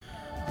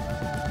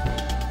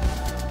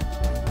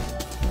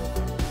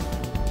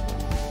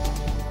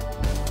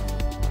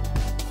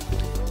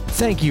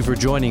Thank you for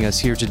joining us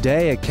here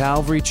today at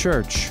Calvary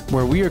Church,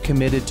 where we are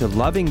committed to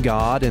loving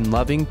God and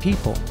loving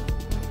people.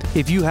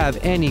 If you have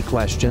any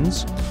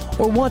questions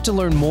or want to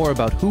learn more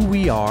about who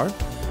we are,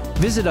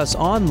 visit us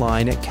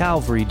online at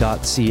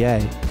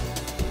calvary.ca.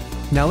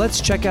 Now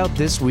let's check out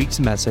this week's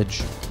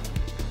message.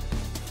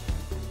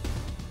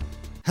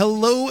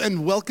 Hello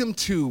and welcome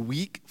to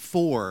week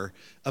 4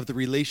 of the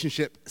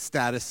Relationship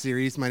Status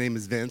series. My name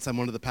is Vince. I'm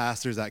one of the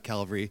pastors at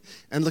Calvary,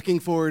 and looking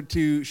forward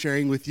to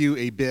sharing with you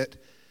a bit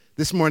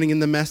this morning in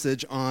the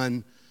message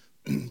on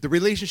the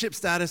relationship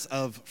status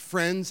of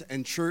friends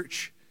and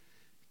church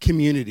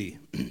community.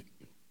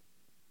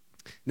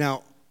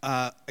 Now,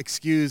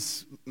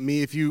 excuse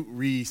me if you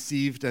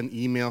received an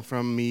email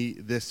from me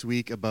this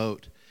week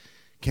about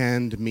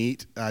canned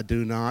meat.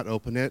 Do not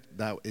open it.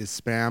 That is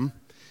spam.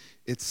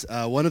 It's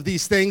one of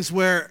these things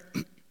where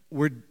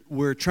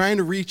we're trying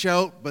to reach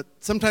out, but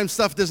sometimes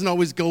stuff doesn't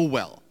always go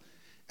well.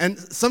 And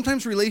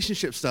sometimes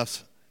relationship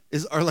stuff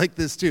are like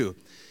this too.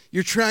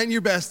 You're trying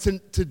your best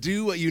to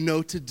do what you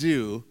know to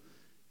do,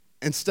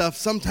 and stuff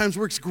sometimes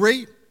works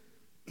great,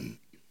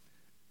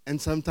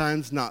 and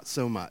sometimes not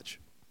so much.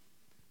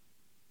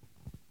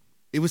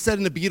 It was said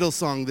in a Beatles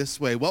song this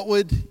way: what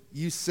would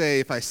you say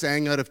if I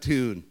sang out of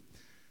tune?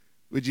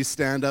 Would you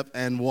stand up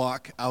and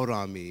walk out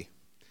on me?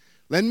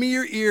 Lend me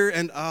your ear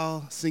and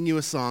I'll sing you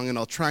a song, and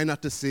I'll try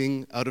not to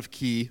sing out of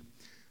key.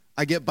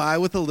 I get by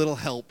with a little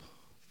help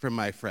from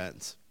my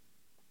friends.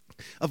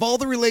 Of all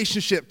the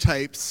relationship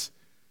types,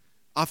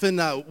 often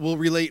we'll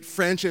relate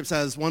friendships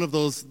as one of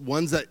those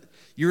ones that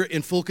you're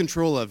in full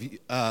control of.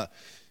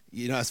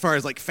 As far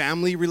as like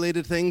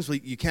family-related things,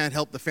 you can't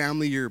help the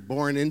family you're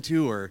born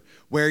into or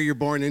where you're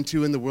born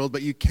into in the world,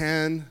 but you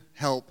can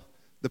help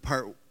the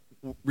part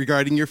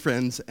regarding your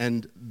friends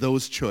and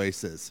those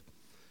choices.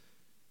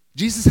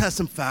 Jesus has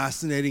some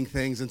fascinating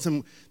things,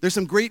 and there's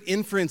some great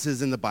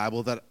inferences in the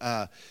Bible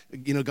that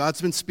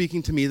God's been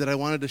speaking to me that I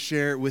wanted to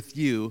share with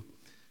you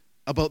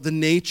about the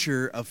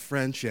nature of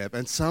friendship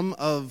and some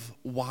of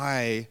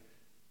why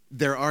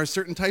there are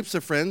certain types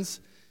of friends.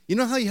 You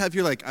know how you have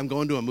your I'm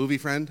going to a movie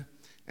friend,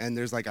 and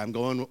there's I'm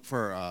going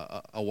for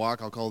a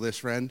walk, I'll call this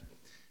friend.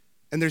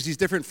 And there's these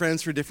different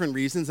friends for different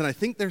reasons, and I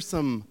think there's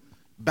some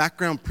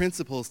background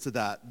principles to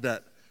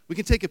that we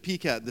can take a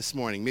peek at this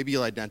morning. Maybe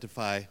you'll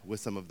identify with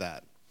some of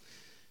that.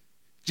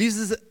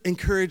 Jesus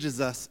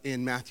encourages us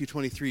in Matthew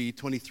 23,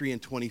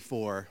 and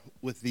 24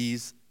 with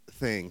these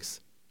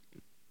things.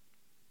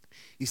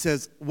 He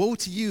says, "Woe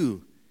to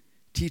you,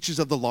 teachers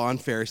of the law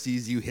and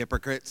Pharisees, you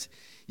hypocrites!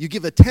 You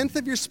give 1/10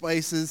 of your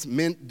spices,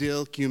 mint,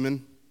 dill,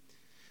 cumin,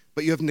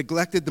 but you have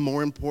neglected the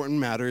more important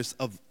matters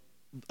of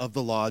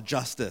the law: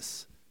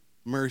 justice,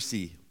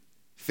 mercy,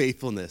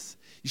 faithfulness.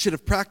 You should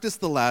have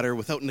practiced the latter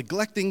without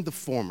neglecting the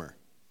former.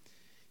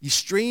 You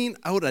strain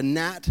out a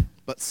gnat,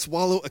 but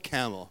swallow a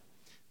camel."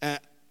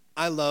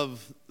 I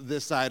love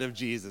this side of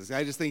Jesus.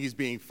 I just think he's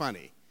being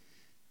funny.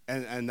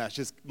 And that's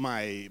just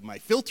my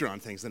filter on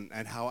things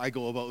and how I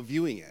go about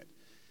viewing it.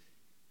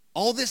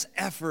 All this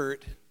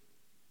effort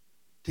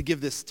to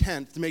give this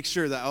 10th, to make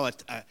sure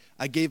that,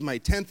 I gave my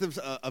 10th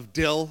of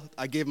dill,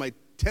 I gave my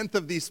 10th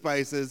of these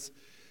spices,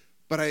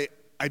 but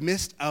I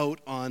missed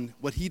out on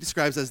what he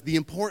describes as the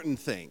important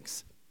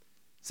things.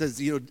 He says,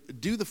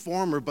 do the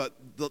former, but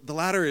the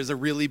latter is a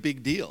really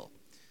big deal.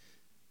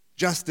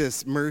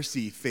 Justice,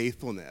 mercy,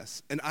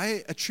 faithfulness. And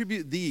I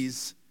attribute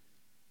these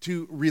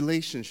to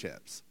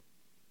relationships.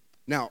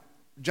 Now,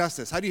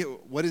 justice,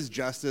 what is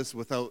justice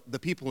without the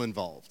people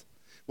involved?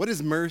 What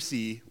is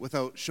mercy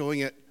without showing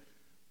it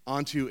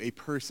onto a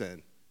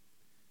person?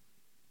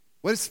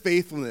 What is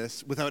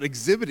faithfulness without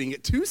exhibiting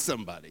it to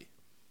somebody?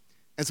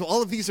 And so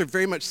all of these are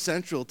very much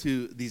central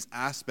to these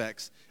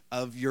aspects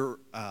of your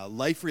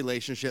life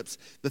relationships,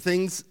 the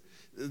things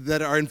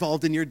that are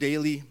involved in your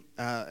daily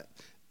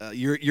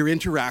your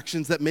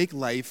interactions that make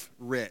life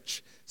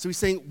rich. So he's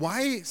saying,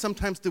 why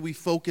sometimes do we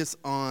focus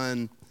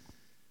on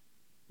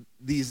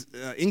these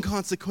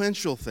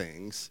inconsequential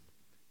things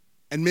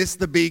and miss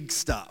the big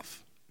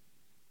stuff?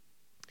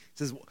 He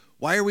says,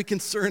 why are we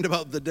concerned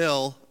about the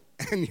dill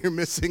and you're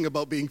missing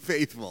about being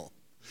faithful?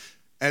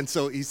 And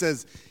so he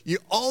says,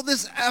 all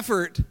this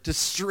effort to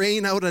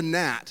strain out a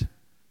gnat,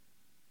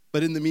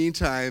 but in the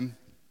meantime,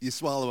 you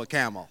swallow a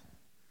camel.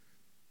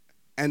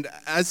 And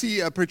as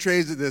he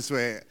portrays it this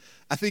way,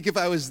 I think if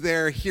I was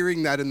there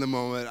hearing that in the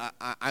moment,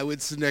 I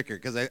would snicker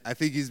because I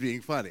think he's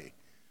being funny.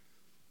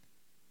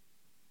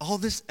 All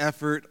this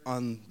effort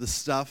on the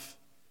stuff,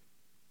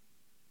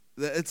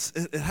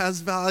 it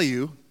has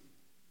value,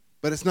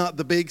 but it's not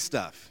the big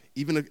stuff,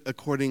 even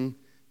according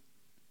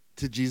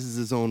to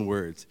Jesus' own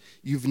words.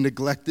 You've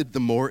neglected the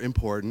more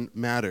important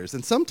matters.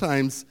 And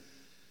sometimes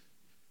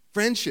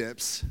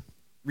friendships,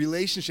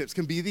 relationships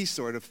can be these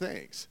sort of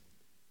things.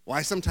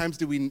 Why sometimes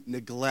do we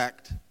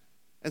neglect?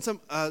 And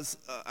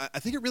I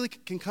think it really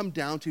can come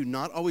down to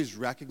not always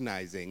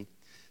recognizing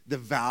the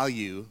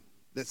value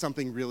that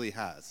something really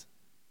has.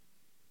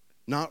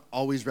 Not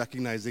always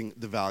recognizing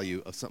the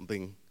value of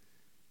something,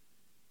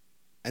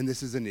 and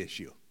this is an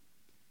issue.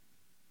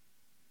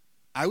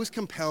 I was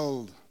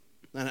compelled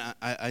and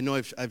I know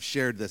I've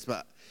shared this,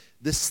 but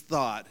this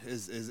thought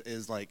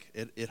is like,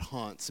 it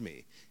haunts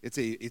me.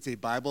 It's a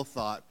Bible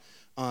thought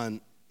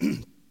on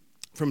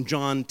from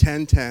John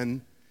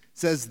 10:10,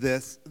 says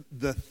this: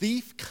 the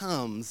thief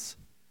comes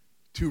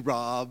to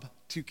rob,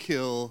 to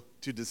kill,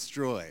 to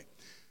destroy.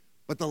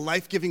 But the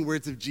life-giving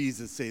words of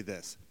Jesus say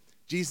this.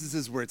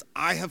 Jesus' words: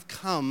 I have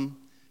come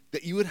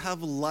that you would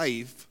have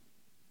life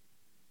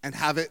and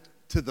have it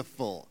to the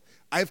full.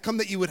 I have come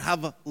that you would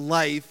have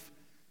life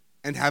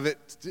and have it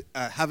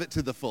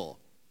to the full.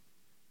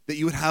 That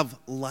you would have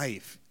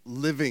life,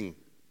 living,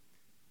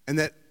 and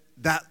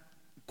that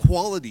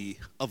quality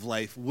of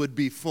life would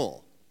be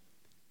full.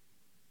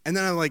 And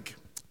then I'm like,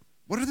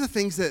 what are the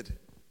things that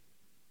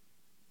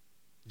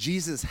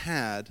Jesus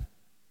had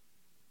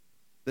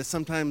that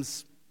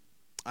sometimes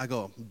I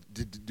go,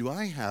 do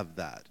I have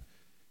that?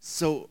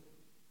 So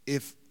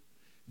if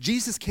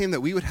Jesus came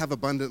that we would have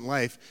abundant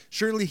life,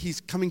 surely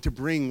he's coming to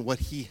bring what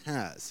he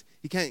has.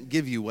 He can't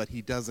give you what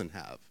he doesn't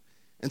have.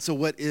 And so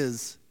what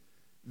is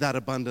that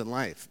abundant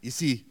life? You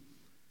see,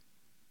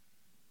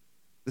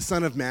 the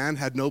Son of Man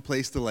had no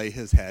place to lay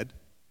his head.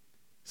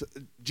 So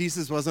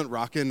Jesus wasn't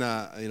rocking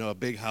a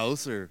big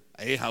house or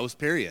a house,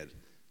 period,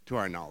 to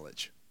our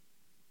knowledge.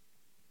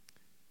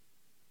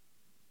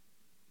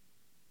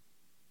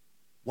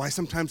 Why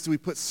sometimes do we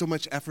put so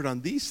much effort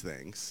on these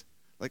things?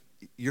 Like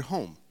your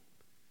home.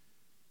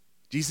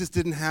 Jesus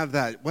didn't have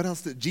that. What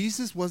else?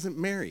 Jesus wasn't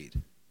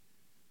married.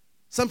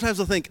 Sometimes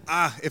we'll think,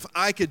 if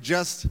I could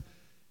just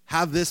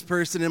have this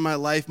person in my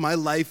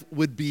life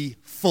would be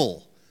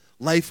full.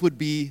 Life would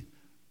be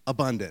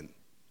abundant.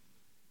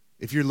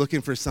 If you're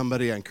looking for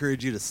somebody, I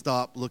encourage you to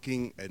stop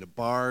looking at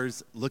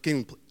bars, look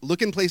in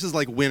places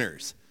like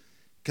Winners,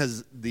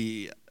 because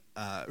the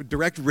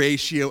direct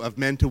ratio of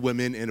men to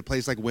women in a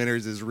place like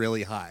Winners is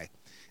really high.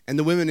 And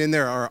the women in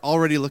there are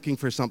already looking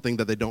for something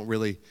that they don't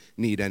really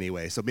need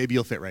anyway, so maybe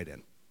you'll fit right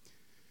in.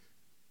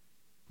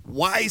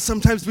 Why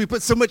sometimes do we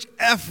put so much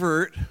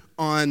effort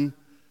on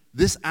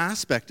this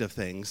aspect of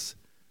things?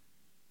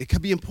 It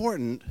could be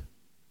important,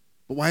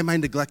 but why am I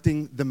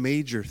neglecting the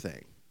major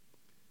thing?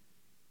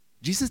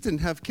 Jesus didn't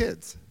have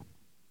kids.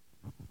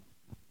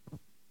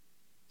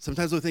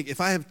 Sometimes we think, if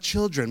I have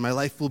children, my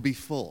life will be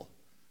full.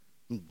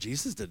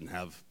 Jesus didn't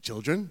have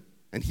children,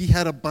 and he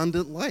had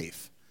abundant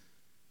life.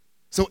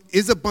 So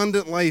is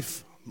abundant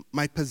life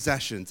my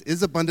possessions?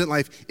 Is abundant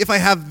life, if I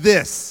have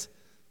this,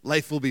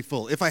 life will be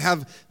full. If I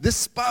have this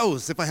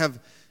spouse, if I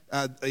have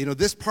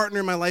this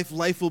partner in my life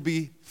will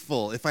be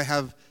full. If I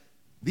have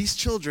these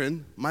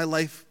children, my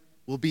life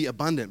will be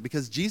abundant,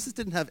 because Jesus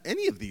didn't have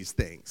any of these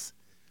things.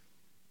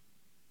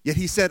 Yet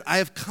he said, I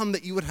have come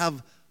that you would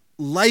have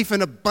life,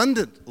 and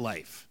abundant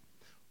life,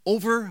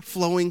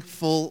 overflowing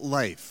full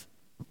life.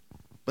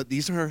 But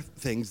these are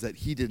things that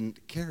he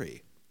didn't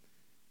carry.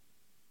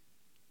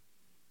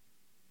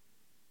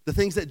 The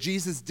things that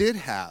Jesus did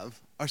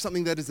have are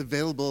something that is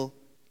available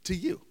to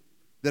you,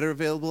 that are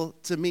available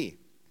to me.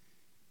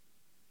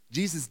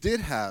 Jesus did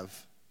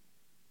have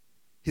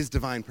his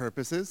divine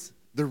purposes,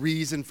 the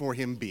reason for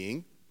him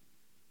being,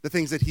 the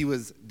things that he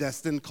was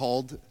destined,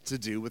 called to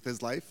do with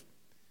his life.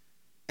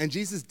 And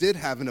Jesus did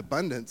have an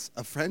abundance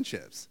of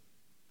friendships.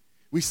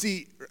 We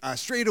see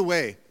straight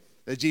away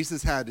that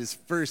Jesus had his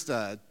first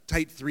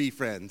tight three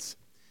friends,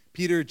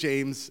 Peter,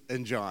 James,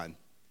 and John,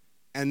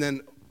 and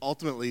then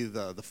ultimately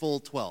the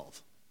full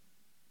 12.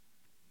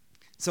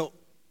 So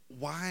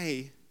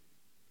why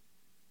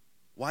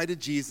did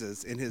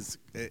Jesus, in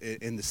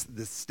this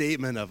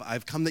statement of,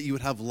 I've come that you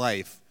would have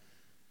life,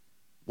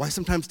 why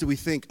sometimes do we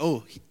think,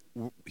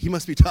 he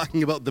must be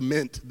talking about the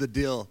mint, the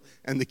dill,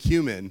 and the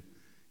cumin?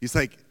 He's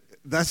like,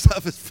 that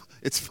stuff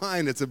it's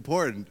fine, it's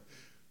important,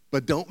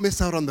 but don't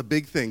miss out on the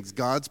big things,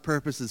 God's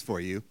purposes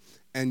for you,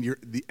 and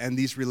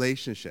these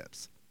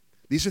relationships.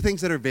 These are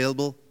things that are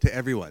available to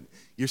everyone.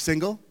 You're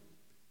single?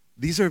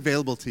 These are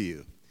available to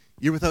you.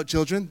 You're without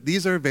children?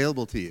 These are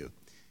available to you.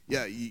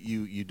 Yeah,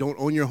 you don't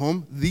own your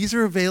home? These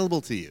are available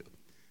to you.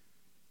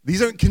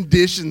 These aren't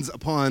conditions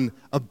upon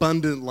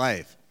abundant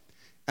life.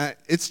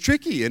 It's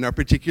tricky in our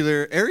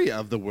particular area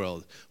of the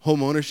world.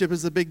 Home ownership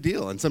is a big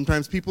deal, and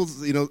sometimes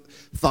people's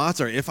thoughts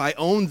are, if I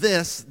own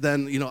this,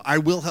 then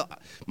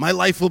my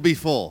life will be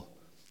full.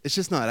 It's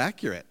just not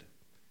accurate.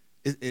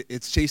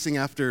 It's chasing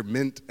after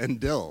mint and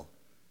dill.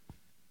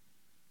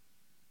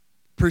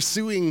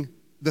 Pursuing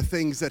the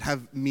things that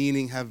have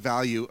meaning, have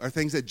value, are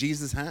things that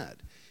Jesus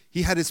had.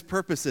 He had his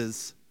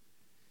purposes,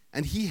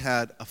 and he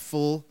had a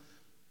full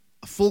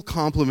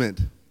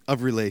complement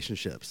of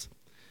relationships.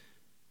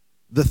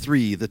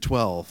 The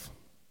 12.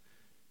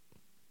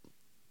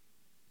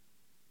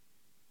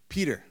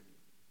 Peter.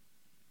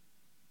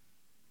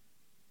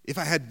 If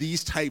I had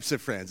these types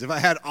of friends, if I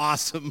had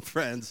awesome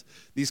friends,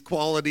 these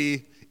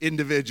quality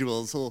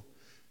individuals. Well,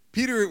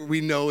 Peter,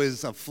 we know,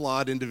 is a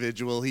flawed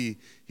individual. He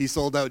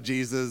sold out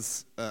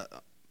Jesus,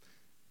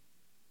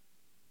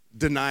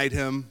 denied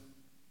him.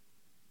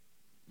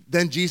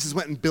 Then Jesus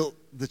went and built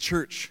the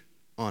church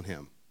on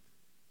him.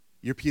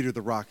 You're Peter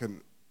the rock,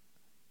 and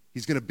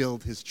he's going to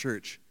build his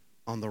church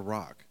on the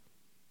rock.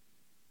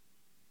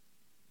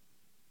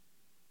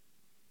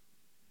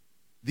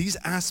 these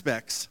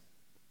aspects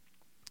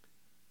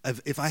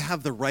of if I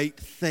have the right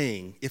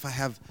thing, if I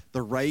have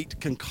the right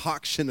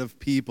concoction of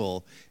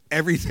people,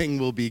 everything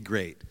will be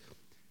great.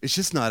 It's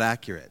just not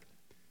accurate.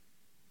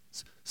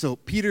 So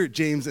Peter,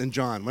 James, and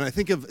John, when I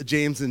think of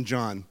James and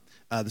John,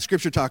 the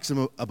scripture talks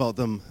about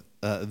them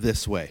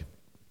this way.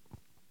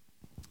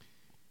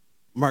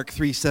 Mark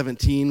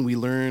 3:17, we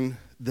learn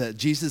that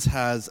Jesus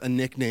has a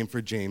nickname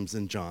for James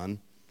and John.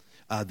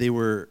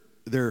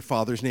 Their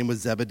father's name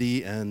was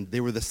Zebedee, and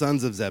they were the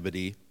sons of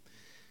Zebedee.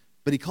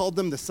 But he called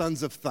them the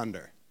sons of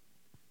thunder.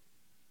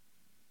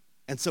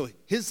 And so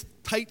his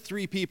tight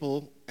three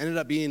people ended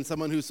up being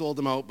someone who sold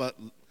him out, but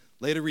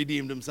later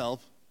redeemed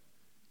himself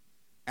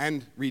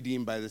and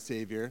redeemed by the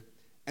Savior.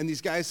 And these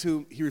guys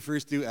who he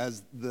refers to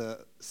as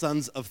the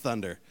sons of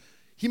thunder.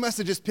 He must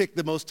have just picked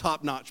the most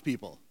top-notch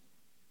people.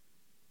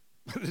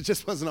 But it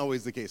just wasn't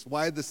always the case.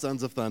 Why the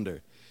sons of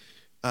thunder?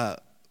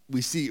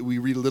 We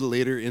read a little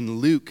later in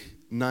Luke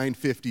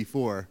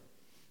 9:54.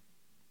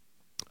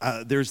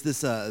 There's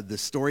this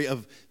story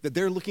of that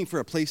they're looking for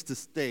a place to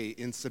stay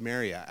in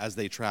Samaria as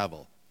they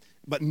travel,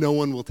 but no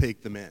one will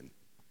take them in.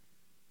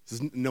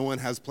 Says, no one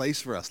has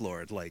place for us,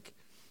 Lord. What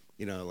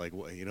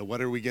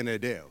are we gonna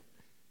do?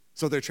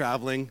 So they're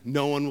traveling.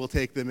 No one will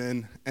take them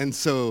in, and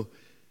so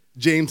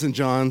James and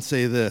John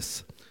say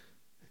this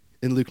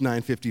in Luke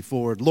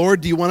 9:54.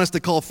 Lord, do you want us to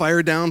call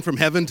fire down from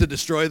heaven to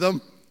destroy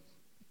them?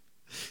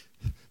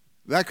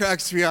 That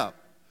cracks me up.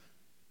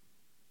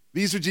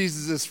 These are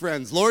Jesus'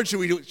 friends. Lord, should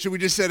we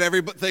just set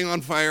everything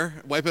on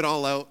fire, wipe it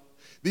all out?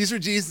 These are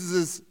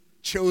Jesus'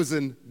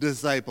 chosen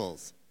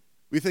disciples.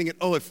 We think,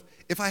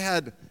 if I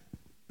had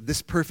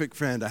this perfect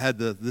friend, I had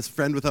this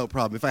friend without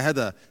problem, if I had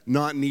the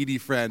not needy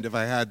friend,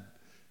 that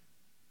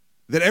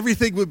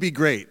everything would be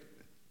great.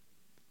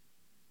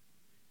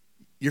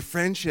 Your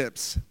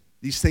friendships,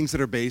 these things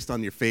that are based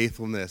on your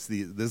faithfulness,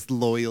 this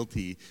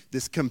loyalty,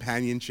 this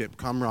companionship,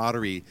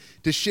 camaraderie,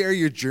 to share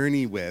your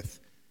journey with,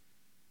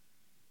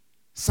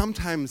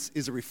 sometimes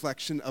is a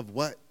reflection of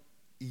what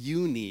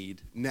you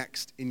need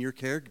next in your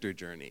character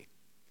journey.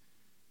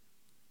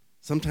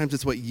 Sometimes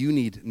it's what you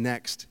need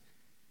next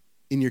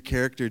in your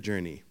character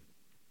journey.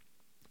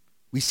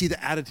 We see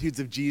the attitudes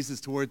of Jesus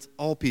towards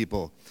all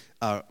people.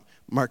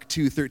 Mark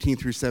 2:13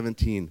 through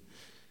 17.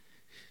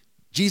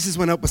 Jesus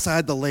went out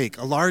beside the lake.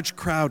 A large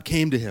crowd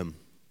came to him,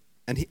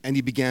 and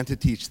he began to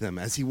teach them.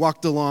 As he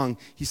walked along,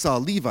 he saw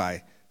Levi,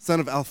 son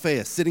of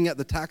Alphaeus, sitting at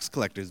the tax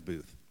collector's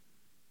booth.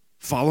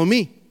 Follow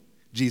me,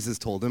 Jesus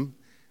told him,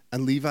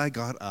 and Levi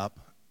got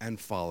up and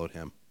followed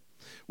him.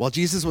 While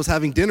Jesus was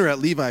having dinner at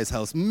Levi's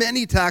house,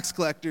 many tax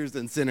collectors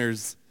and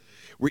sinners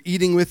were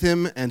eating with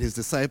him and his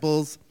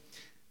disciples,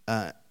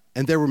 and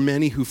there were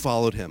many who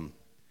followed him.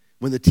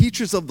 When the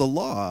teachers of the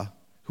law,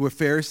 who were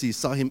Pharisees,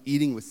 saw him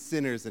eating with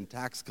sinners and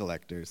tax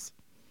collectors,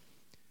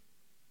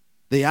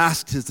 they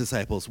asked his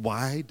disciples,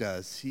 why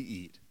does he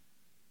eat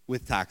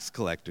with tax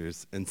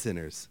collectors and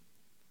sinners?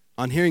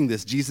 On hearing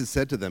this, Jesus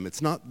said to them,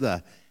 it's not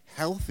the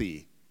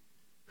healthy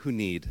who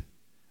need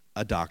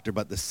a doctor,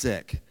 but the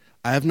sick.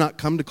 I have not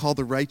come to call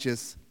the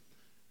righteous,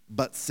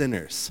 but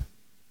sinners.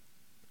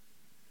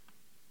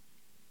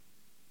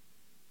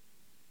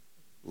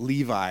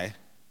 Levi,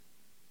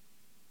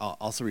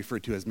 also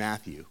referred to as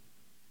Matthew.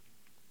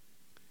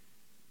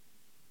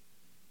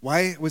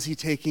 Why was he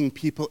taking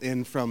people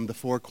in from the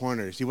four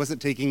corners? He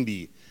wasn't taking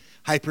the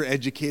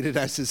hyper-educated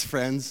as his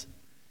friends.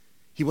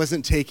 He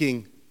wasn't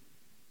taking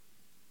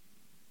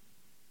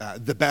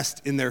the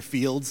best in their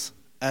fields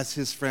as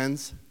his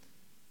friends,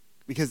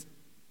 because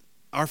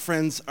our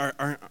friends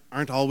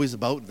aren't always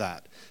about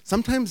that.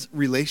 Sometimes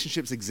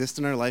relationships exist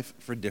in our life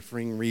for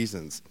differing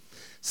reasons.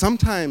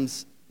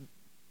 Sometimes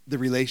the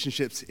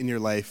relationships in your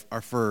life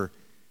are for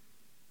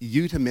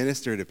you to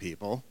minister to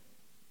people.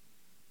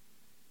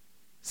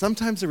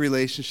 Sometimes the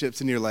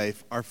relationships in your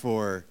life are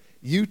for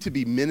you to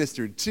be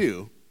ministered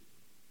to.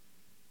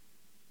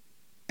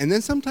 And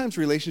then sometimes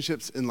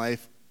relationships in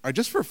life are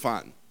just for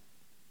fun.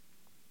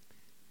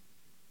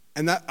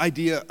 And that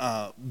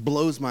idea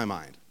blows my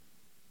mind.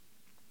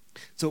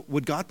 So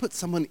would God put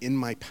someone in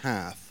my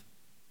path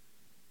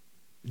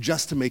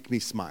just to make me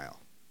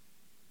smile?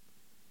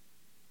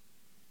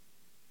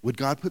 Would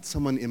God put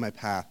someone in my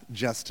path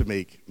just to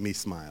make me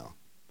smile?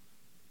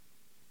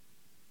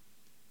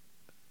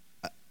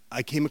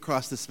 I came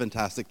across this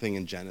fantastic thing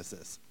in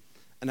Genesis.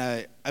 And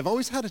I've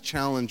always had a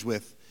challenge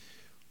with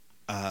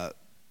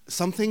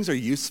some things are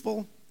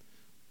useful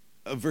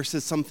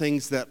versus some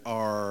things that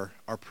are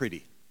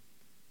pretty.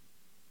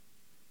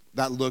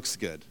 That looks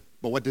good,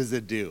 but what does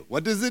it do?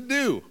 What does it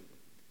do?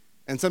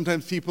 And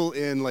sometimes people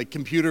in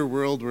computer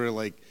world were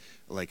like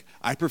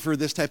I prefer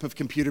this type of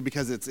computer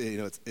because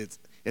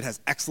it has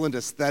excellent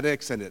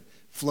aesthetics and it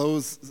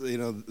flows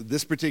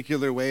this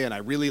particular way, and I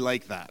really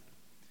like that.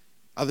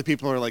 Other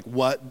people are like,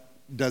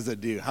 what does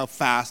it do? How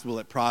fast will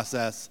it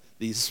process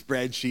these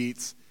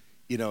spreadsheets?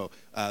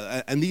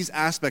 And these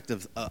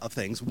aspects of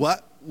things.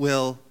 What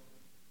will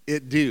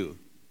it do?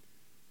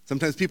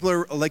 Sometimes people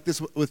are like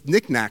this with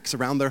knickknacks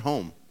around their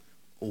home.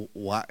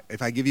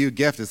 If I give you a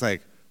gift, it's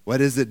like, what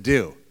does it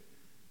do?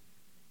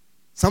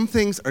 Some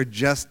things are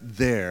just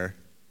there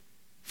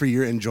for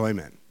your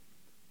enjoyment.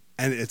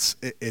 And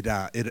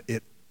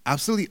it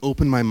absolutely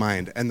opened my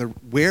mind. And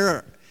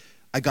where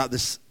I got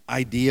this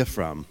idea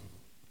from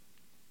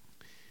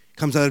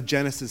comes out of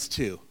Genesis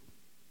 2.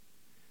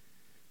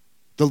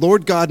 The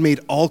Lord God made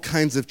all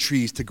kinds of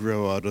trees to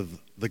grow out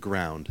of the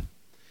ground.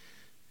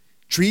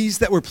 Trees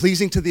that were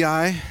pleasing to the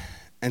eye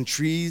and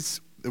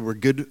trees that were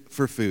good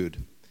for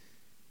food.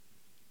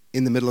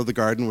 In the middle of the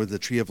garden were the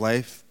tree of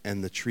life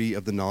and the tree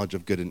of the knowledge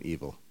of good and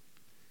evil.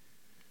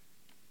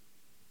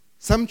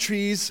 Some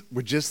trees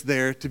were just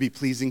there to be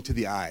pleasing to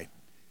the eye.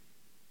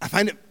 I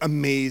find it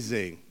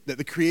amazing that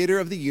the creator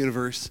of the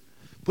universe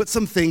put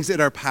some things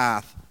in our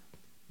path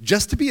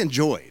just to be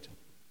enjoyed.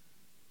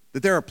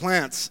 That there are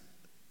plants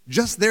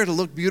just there to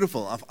look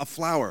beautiful, a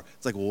flower.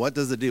 It's like, well, what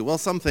does it do? Well,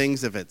 some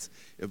things, if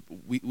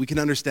we can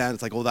understand,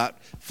 it's like, oh,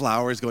 that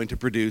flower is going to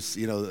produce,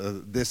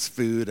 this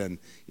food, and,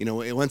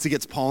 once it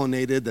gets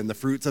pollinated, then the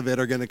fruits of it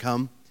are going to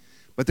come.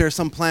 But there are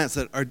some plants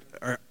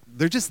that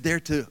they're just there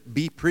to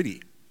be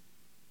pretty.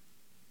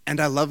 And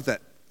I love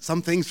that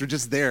some things are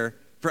just there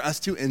for us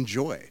to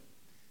enjoy.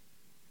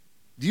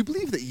 Do you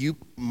believe that you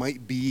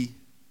might be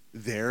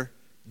there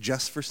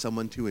just for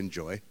someone to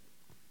enjoy?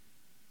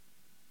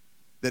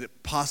 That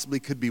it possibly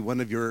could be one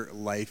of your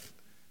life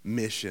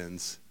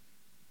missions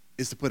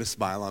is to put a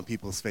smile on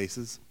people's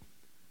faces?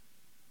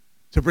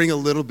 To bring a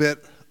little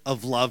bit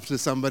of love to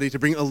somebody, to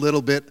bring a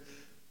little bit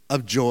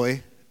of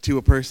joy to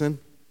a person?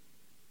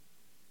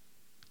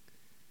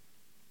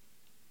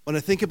 When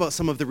I think about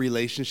some of the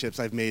relationships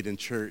I've made in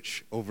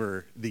church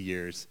over the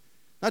years,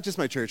 not just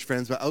my church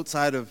friends, but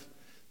outside of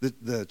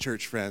the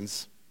church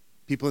friends,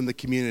 people in the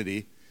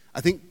community,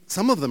 I think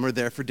some of them are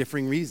there for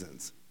differing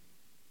reasons.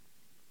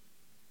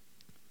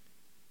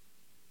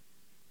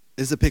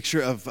 This is a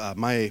picture of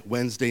my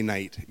Wednesday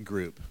night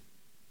group.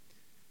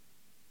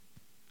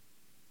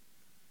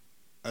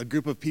 A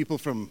group of people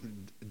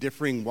from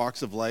differing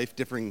walks of life,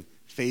 differing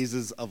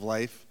phases of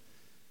life,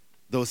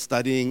 those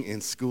studying in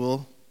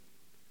school,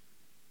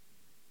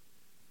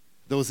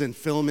 those in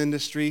film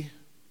industry,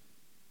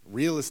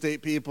 real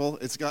estate people.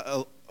 It's got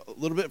a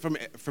little bit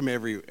from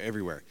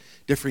everywhere.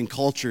 Differing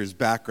cultures,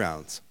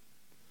 backgrounds.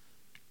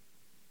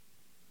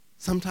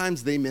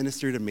 Sometimes they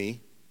minister to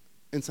me,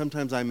 and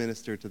sometimes I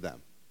minister to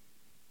them.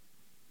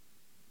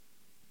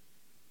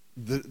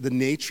 The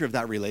nature of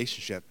that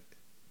relationship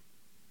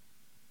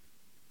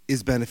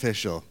is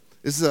beneficial.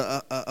 This is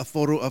a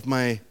photo of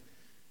my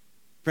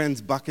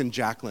friends Buck and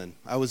Jacqueline.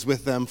 I was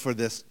with them for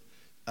this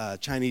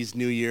Chinese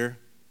New Year.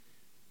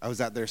 I was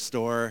at their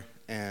store,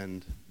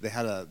 and they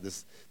had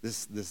this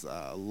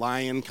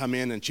lion come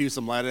in and chew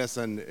some lettuce,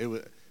 and it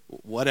was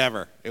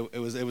whatever. It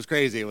was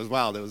crazy. It was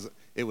wild.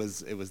 It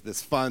was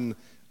this fun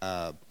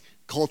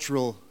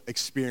cultural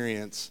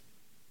experience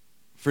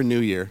for New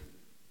Year.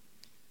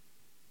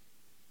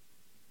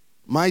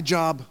 My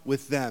job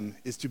with them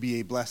is to be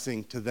a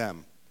blessing to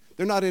them.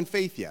 They're not in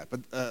faith yet,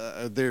 but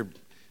they're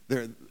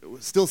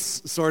still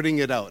sorting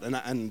it out,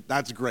 and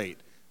that's great.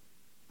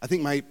 I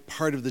think my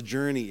part of the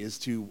journey is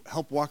to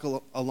help walk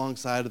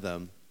alongside of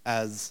them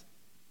as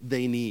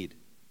they need.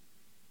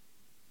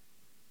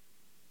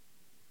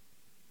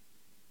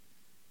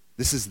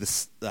 This is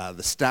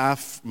the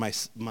staff,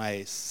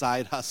 my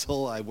side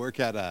hustle. I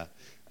work at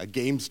a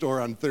game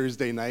store on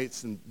Thursday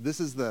nights, and this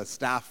is the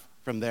staff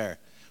from there.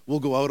 We'll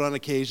go out on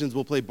occasions.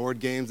 We'll play board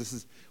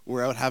games.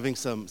 We're out having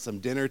some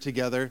dinner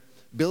together,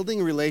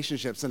 building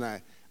relationships. And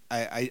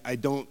I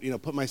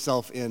don't put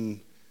myself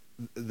in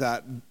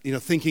that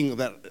thinking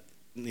that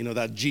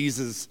that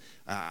Jesus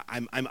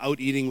I'm out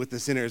eating with the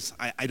sinners.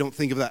 I don't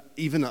think of that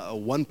even a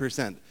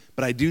 1%.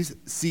 But I do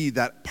see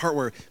that part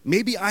where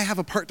maybe I have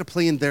a part to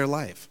play in their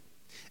life,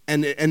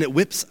 and it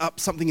whips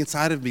up something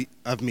inside of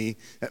me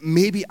that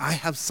maybe I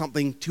have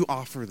something to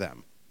offer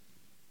them.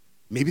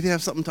 Maybe they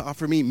have something to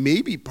offer me.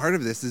 Maybe part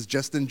of this is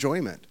just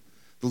enjoyment.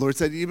 The Lord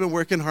said, you've been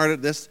working hard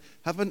at this.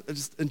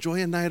 Just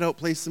enjoy a night out,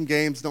 play some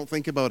games, don't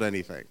think about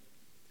anything.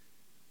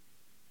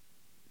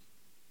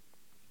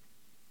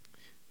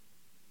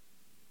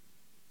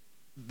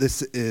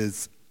 This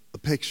is a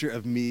picture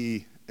of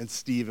me and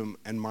Steve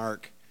and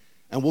Mark.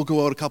 And we'll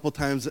go out a couple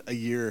times a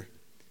year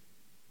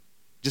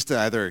just to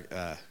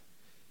either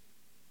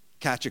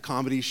catch a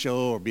comedy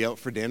show or be out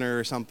for dinner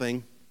or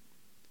something.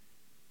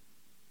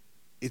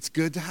 It's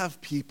good to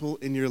have people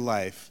in your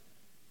life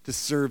to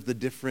serve the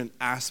different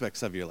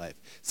aspects of your life.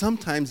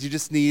 Sometimes you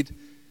just need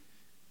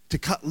to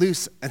cut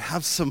loose and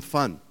have some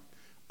fun.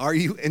 Are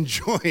you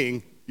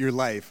enjoying your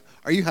life?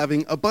 Are you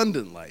having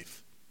abundant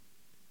life?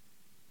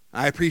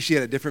 I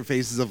appreciate at different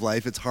phases of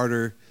life, it's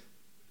harder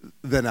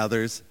than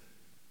others,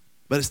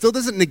 but it still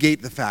doesn't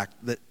negate the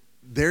fact that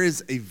there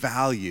is a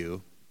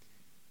value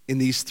in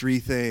these three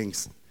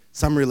things.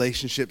 Some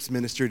relationships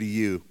minister to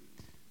you.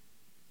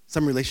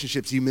 Some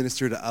relationships you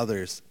minister to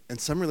others, and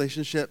some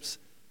relationships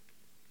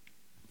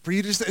for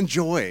you to just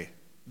enjoy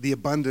the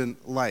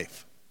abundant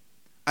life.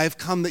 I have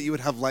come that you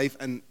would have life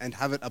and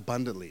have it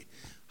abundantly.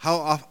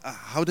 How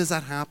does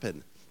that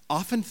happen?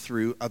 Often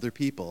through other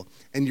people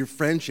and your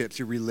friendships,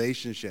 your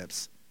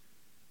relationships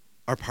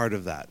are part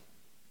of that.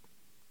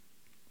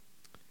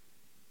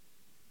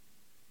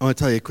 I want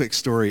to tell you a quick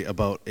story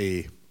about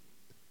a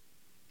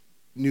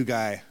new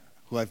guy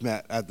who I've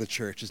met at the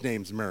church. His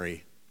name's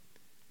Murray.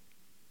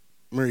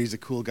 Murray's a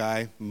cool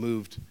guy,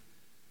 moved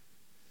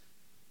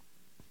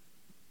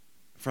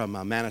from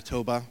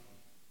Manitoba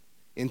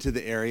into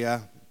the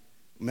area.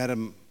 Met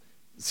him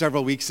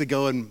several weeks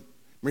ago, and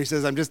Murray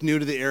says, I'm just new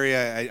to the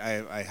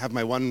area. I have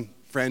my one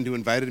friend who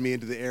invited me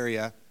into the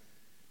area.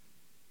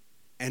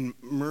 And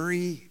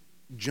Murray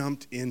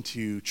jumped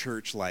into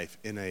church life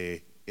in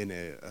a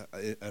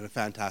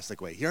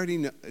fantastic way. He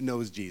already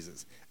knows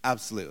Jesus,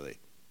 absolutely.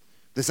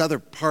 This other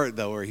part,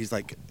 though, where he's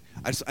like,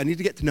 I need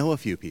to get to know a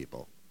few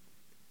people.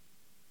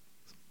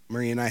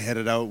 Murray and I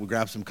headed out, we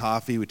grabbed some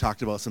coffee, we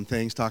talked about some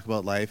things, talked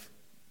about life.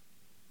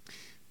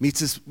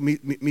 Meets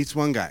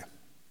one guy,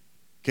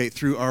 okay,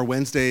 through our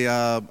Wednesday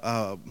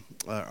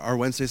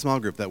small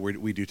group that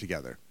we do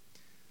together.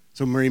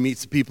 So Murray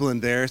meets the people in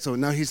there, so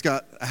now he's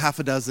got a half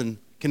a dozen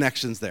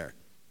connections there.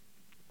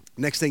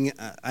 Next thing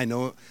I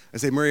know, I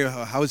say, Murray,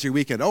 how was your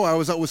weekend? Oh, I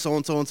was out with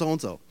so-and-so and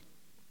so-and-so.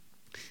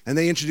 And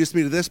they introduced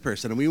me to this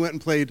person, and we went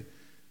and played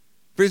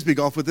Frisbee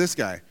golf with this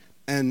guy.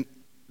 And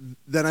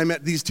then I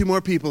met these two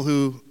more people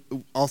who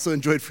also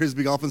enjoyed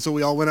Frisbee golf, and so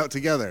we all went out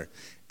together.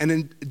 And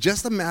in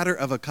just a matter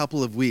of a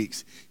couple of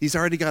weeks, he's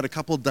already got a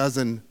couple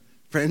dozen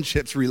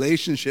friendships,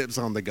 relationships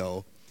on the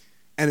go,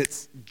 and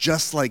it's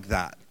just like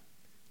that.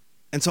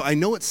 And so I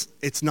know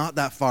it's not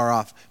that far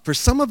off. For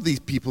some of these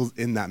people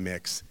in that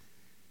mix,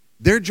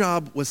 their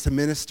job was to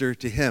minister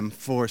to him.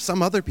 For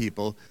some other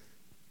people,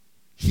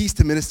 he's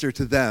to minister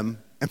to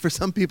them. And for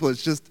some people,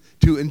 it's just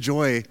to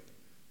enjoy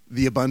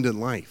the abundant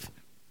life.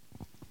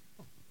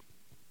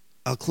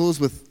 I'll close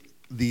with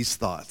these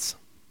thoughts.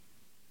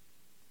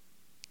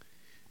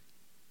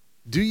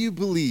 Do you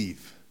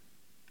believe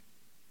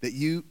that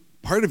you,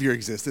 part of your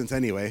existence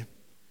anyway,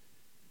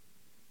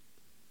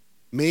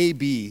 may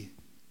be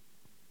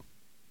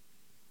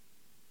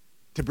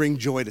to bring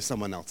joy to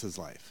someone else's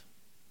life?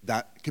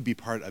 That could be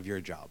part of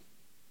your job.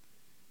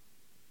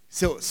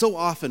 So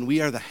often we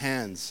are the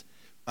hands,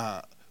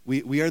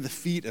 we are the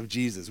feet of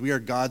Jesus. We are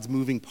God's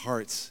moving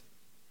parts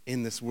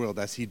in this world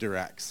as he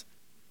directs.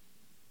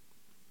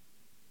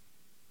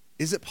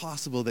 Is it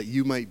possible that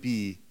you might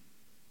be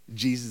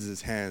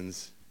Jesus'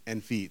 hands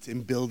and feet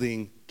in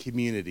building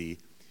community,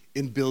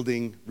 in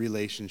building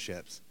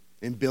relationships,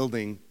 in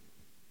building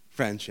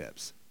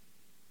friendships?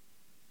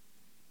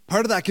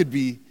 Part of that could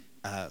be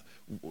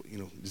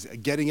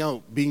getting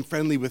out, being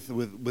friendly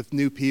with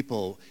new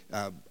people,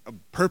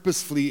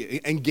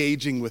 purposefully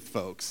engaging with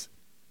folks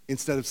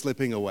instead of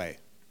slipping away.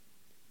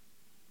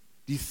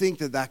 Do you think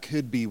that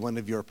could be one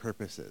of your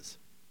purposes?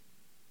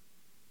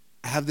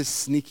 I have this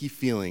sneaky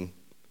feeling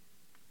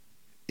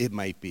it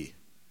might be.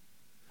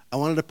 I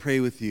wanted to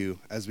pray with you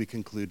as we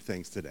conclude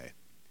things today.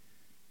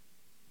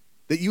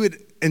 That you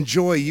would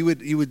enjoy, you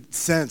would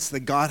sense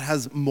that God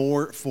has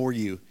more for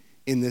you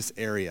in this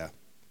area.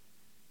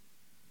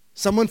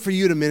 Someone for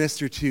you to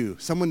minister to,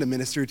 someone to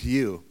minister to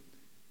you,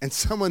 and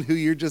someone who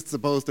you're just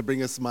supposed to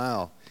bring a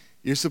smile.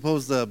 You're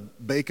supposed to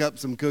bake up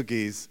some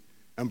cookies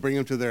and bring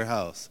them to their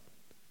house.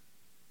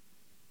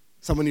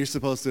 Someone you're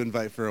supposed to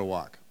invite for a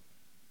walk.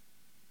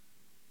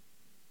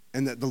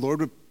 And that the Lord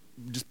would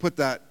just put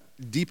that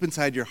deep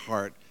inside your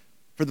heart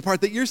for the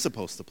part that you're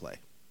supposed to play.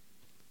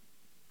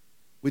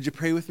 Would you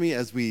pray with me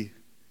as we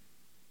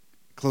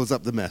close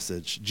up the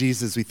message?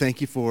 Jesus, we thank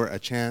you for a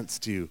chance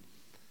to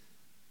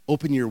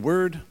open your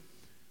word,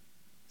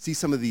 see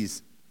some of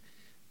these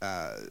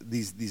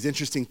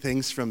interesting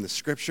things from the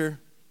scripture.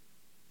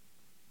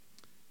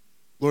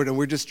 Lord, and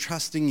we're just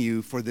trusting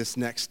you for this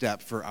next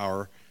step for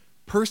our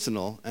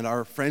personal and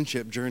our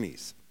friendship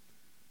journeys.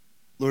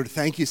 Lord,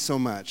 thank you so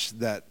much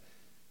that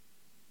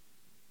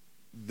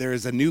there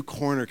is a new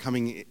corner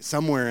coming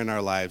somewhere in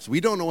our lives. We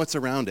don't know what's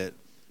around it,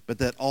 but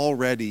that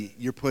already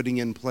you're putting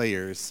in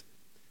players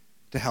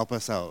to help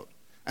us out.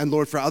 And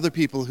Lord, for other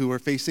people who are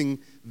facing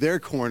their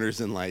corners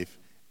in life,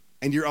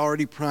 and you're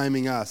already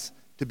priming us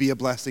to be a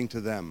blessing to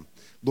them.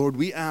 Lord,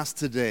 we ask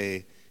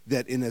today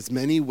that in as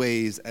many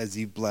ways as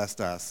you've blessed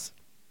us,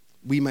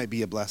 we might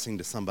be a blessing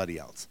to somebody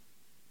else.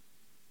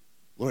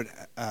 Lord,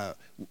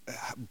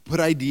 put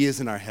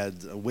ideas in our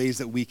heads, ways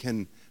that we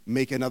can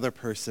make another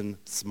person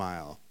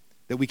smile,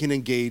 that we can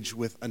engage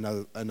with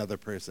another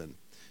person.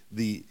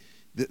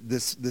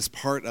 This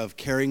part of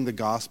carrying the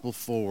gospel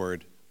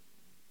forward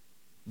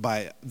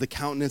by the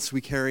countenance we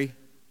carry,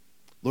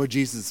 Lord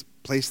Jesus,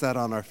 place that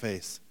on our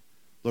face.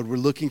 Lord, we're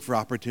looking for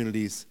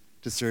opportunities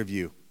to serve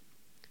you.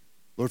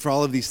 Lord, for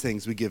all of these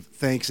things, we give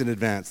thanks in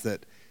advance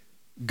that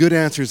good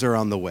answers are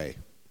on the way.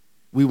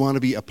 We want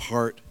to be a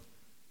part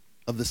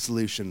of the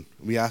solution.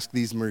 We ask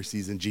these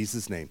mercies in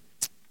Jesus' name.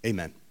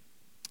 Amen.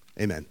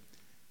 Amen.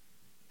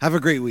 Have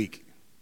a great week.